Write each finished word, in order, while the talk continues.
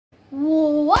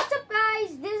What's up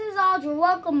guys, this is Audrey.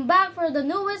 Welcome back for the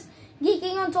newest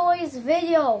Geeking on Toys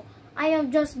video. I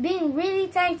have just been really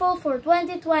thankful for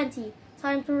 2020.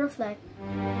 Time to reflect.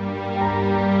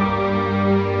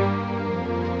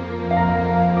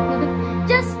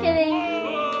 Just kidding.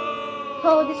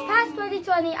 So this past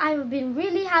 2020, I have been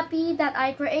really happy that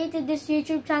I created this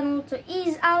YouTube channel to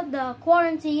ease out the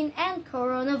quarantine and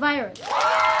coronavirus.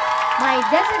 My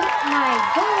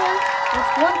goal was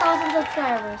 1,000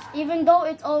 subscribers. Even though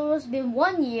it's almost been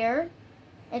 1 year,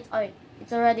 it's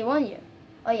already 1 year.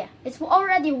 Oh yeah, it's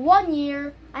already 1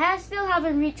 year. I still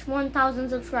haven't reached 1,000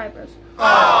 subscribers.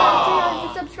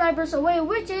 I'm 300 subscribers away,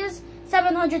 which is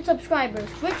 700 subscribers,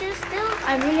 which is still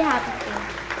I'm really happy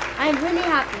with. I'm really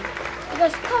happy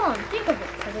because come on, think of it.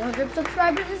 700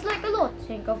 subscribers is like a lot.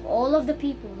 Think of all of the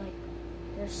people. Like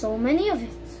there's so many of it.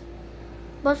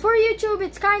 But for YouTube,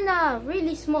 it's kinda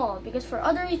really small because for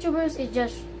other YouTubers, it's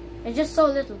just so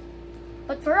little.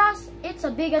 But for us, it's a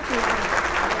big achievement.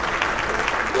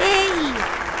 Yay!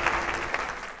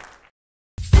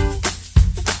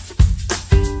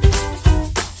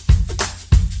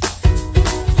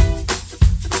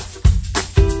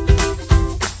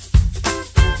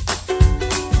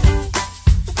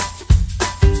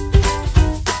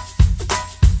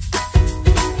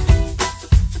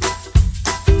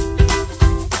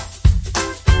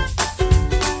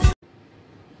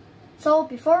 So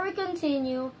before we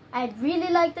continue, I'd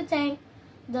really like to thank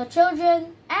the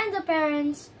children and the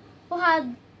parents who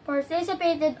had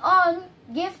participated on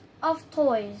Gift of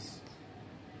Toys.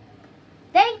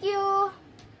 Thank you!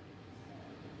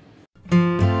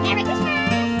 Merry Christmas!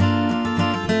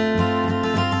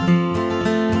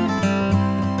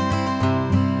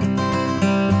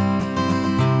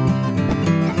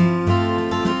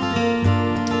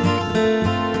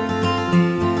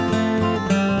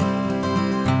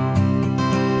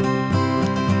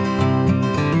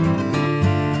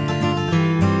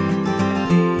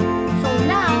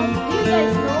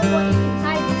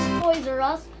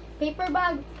 Paper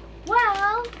bag.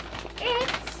 Well,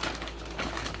 it's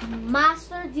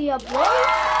Master Diablo's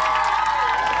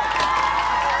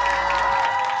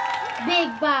Big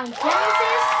Bang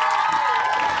Genesis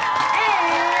and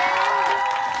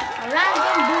a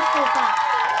random booster pack.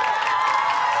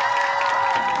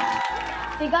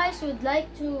 If you guys would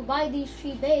like to buy these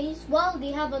 3 bays, well,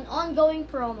 they have an ongoing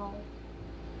promo.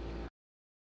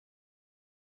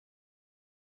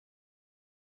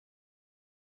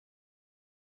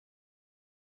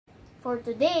 For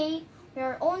today, we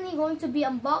are only going to be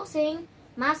unboxing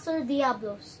Master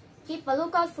Diablos. Keep a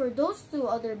lookout for those 2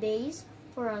 other days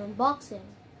for an unboxing.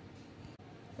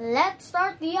 Let's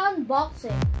start the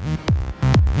unboxing.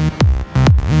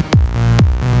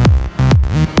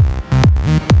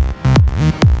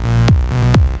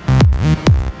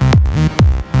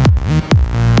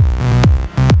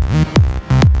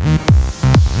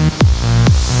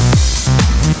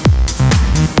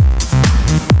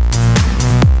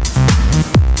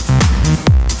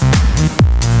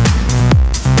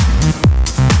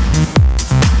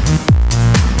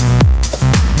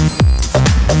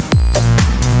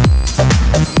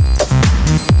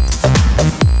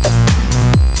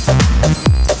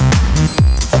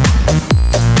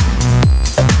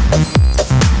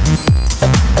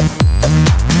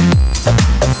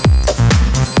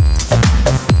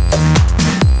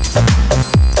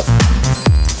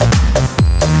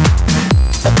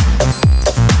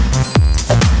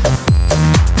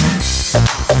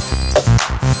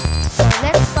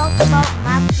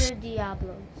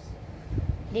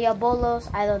 Diabolos,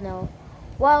 I don't know.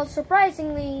 Well,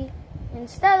 surprisingly,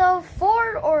 instead of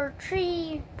 4 or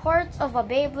 3 parts of a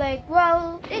Beyblade,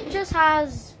 well, it just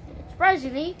has,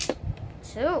 surprisingly,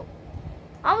 2.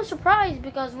 I was surprised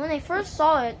because when I first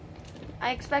saw it,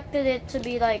 I expected it to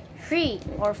be like 3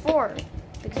 or 4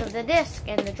 because of the disc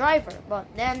and the driver, but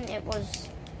then it was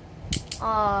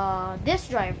this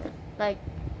driver. Like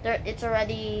it's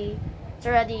already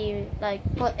like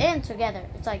put in together.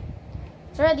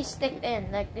 It's already sticked in.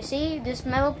 Like you see, this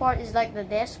metal part is like the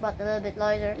disc but a little bit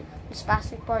lighter. This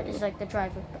plastic part is like the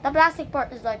driver, but the plastic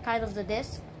part is like kind of the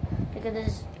disc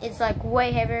because it's like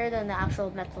way heavier than the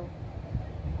actual metal.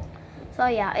 So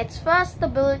yeah, its fast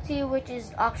ability, which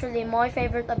is actually my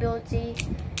favorite ability,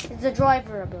 is the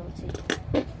driver ability.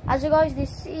 As you guys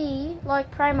see, like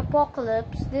Prime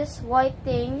Apocalypse, this white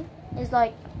thing is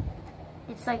like,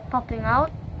 it's like popping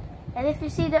out. And if you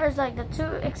see, there's like the 2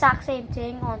 exact same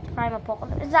thing on Prime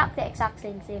Apocalypse. It's not the exact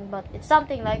same thing, but it's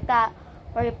something like that,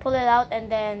 where you pull it out and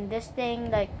then this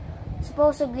thing like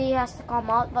supposedly has to come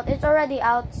out, but it's already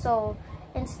out. So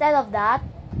instead of that,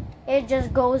 it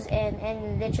just goes in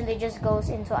and literally just goes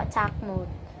into attack mode.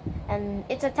 And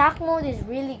its attack mode is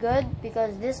really good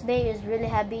because this bay is really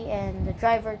heavy and the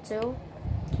driver too.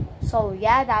 So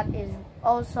yeah, that is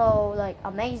also like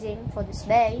amazing for this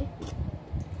bay.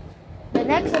 The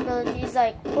next ability is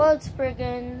like quad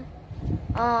spriggan,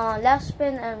 left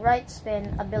spin and right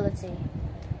spin ability.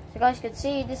 So you guys can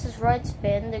see this is right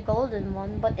spin, the golden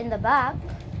one, but in the back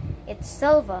it's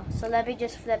silver. So let me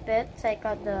just flip it. Take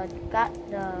out the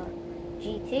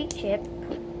GT chip.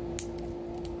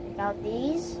 Take out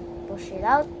these. Push it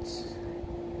out.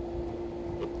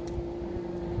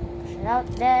 Push it out.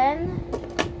 Then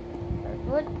there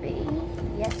would be,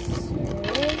 yes, here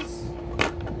it is.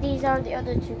 These are the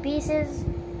other two pieces.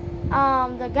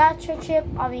 The gacha chip,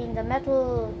 the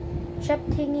metal chip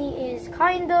thingy is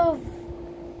kind of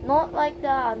not like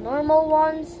the normal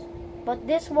ones, but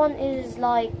this one is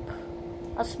like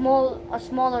a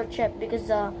smaller chip because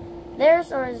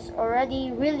theirs is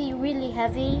already really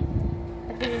heavy.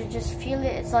 You just feel it,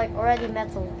 it's like already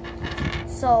metal.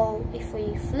 So if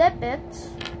we flip it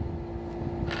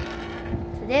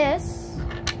to this,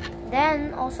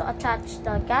 then also attach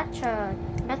the gacha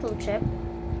metal chip,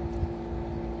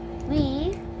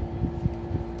 we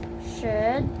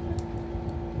should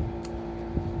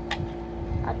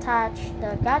attach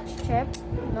the gacha chip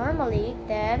normally,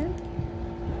 then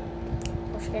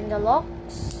push in the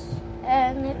locks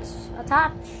and it's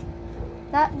attached.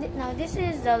 Now this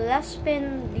is the left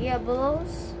spin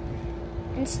Diablos.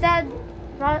 Instead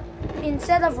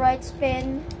of right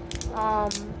spin,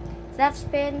 left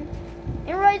spin.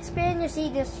 In right spin, you see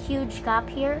this huge gap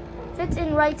here. If it's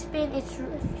in right spin, it's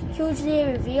hugely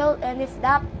revealed, and if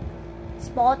that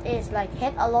spot is like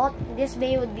hit a lot, this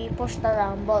bay would be pushed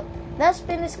around. But left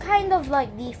spin is kind of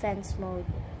like defense mode,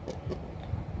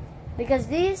 because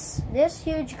this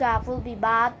huge gap will be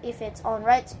bad if it's on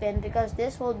right spin, because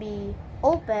this will be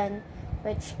open,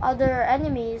 which other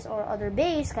enemies or other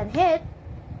bays can hit,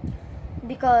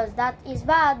 because that is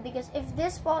bad. Because if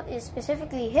this spot is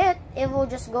specifically hit, it will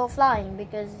just go flying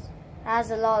because it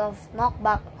has a lot of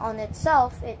knockback on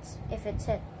itself if it's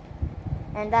hit.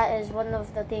 And that is one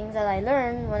of the things that I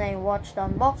learned when I watched the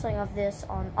unboxing of this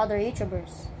on other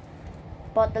YouTubers.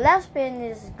 But the left spin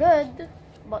is good,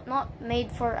 but not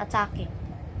made for attacking.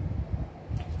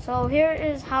 So here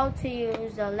is how to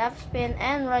use the left spin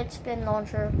and right spin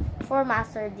launcher for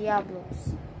Master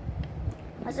Diablos.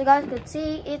 As you guys could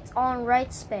see, it's on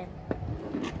right spin.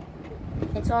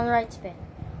 It's on right spin.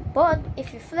 But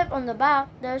if you flip on the back,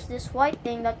 there's this white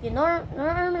thing that you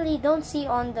normally don't see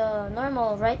on the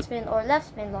normal right spin or left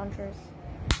spin launchers.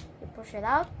 You push it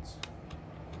out,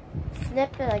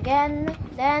 flip it again,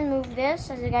 then move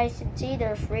this. As you guys can see,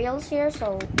 there's rails here,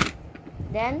 so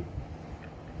then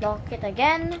lock it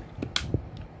again.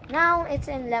 Now it's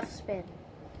in left spin.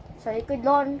 So you could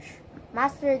launch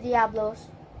Master Diablos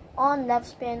on left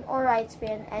spin or right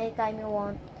spin anytime you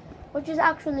want, which is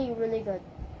actually really good.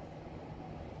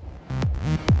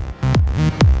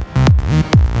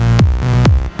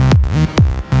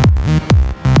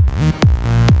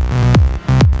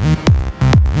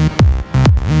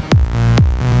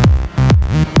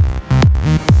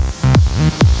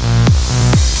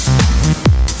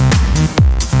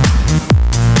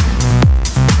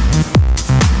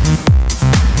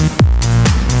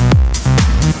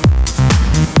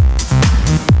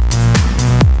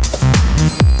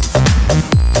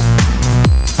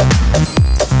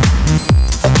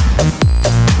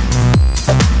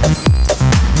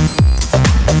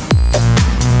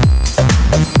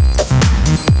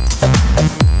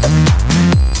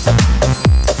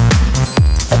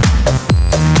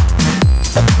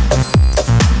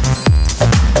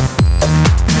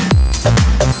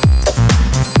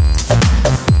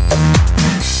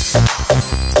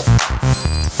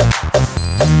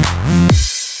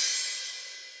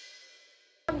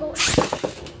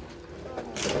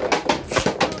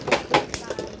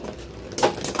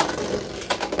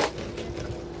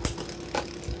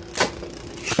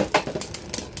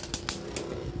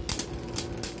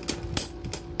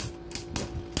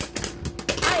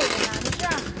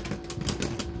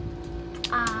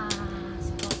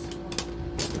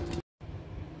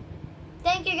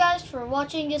 Thank you guys for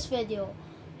watching this video.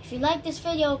 If you like this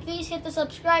video, please hit the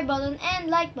subscribe button and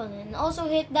like button, and also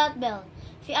hit that bell.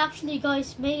 If you actually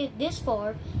guys made it this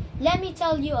far, let me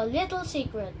tell you a little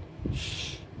secret.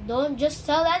 Shh, don't just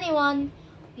tell anyone.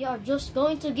 We are just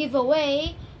going to give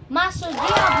away Master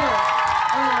Diablo,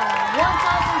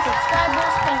 1,000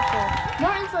 subscribers special.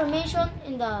 More information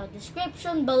in the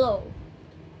description below.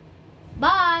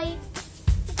 Bye!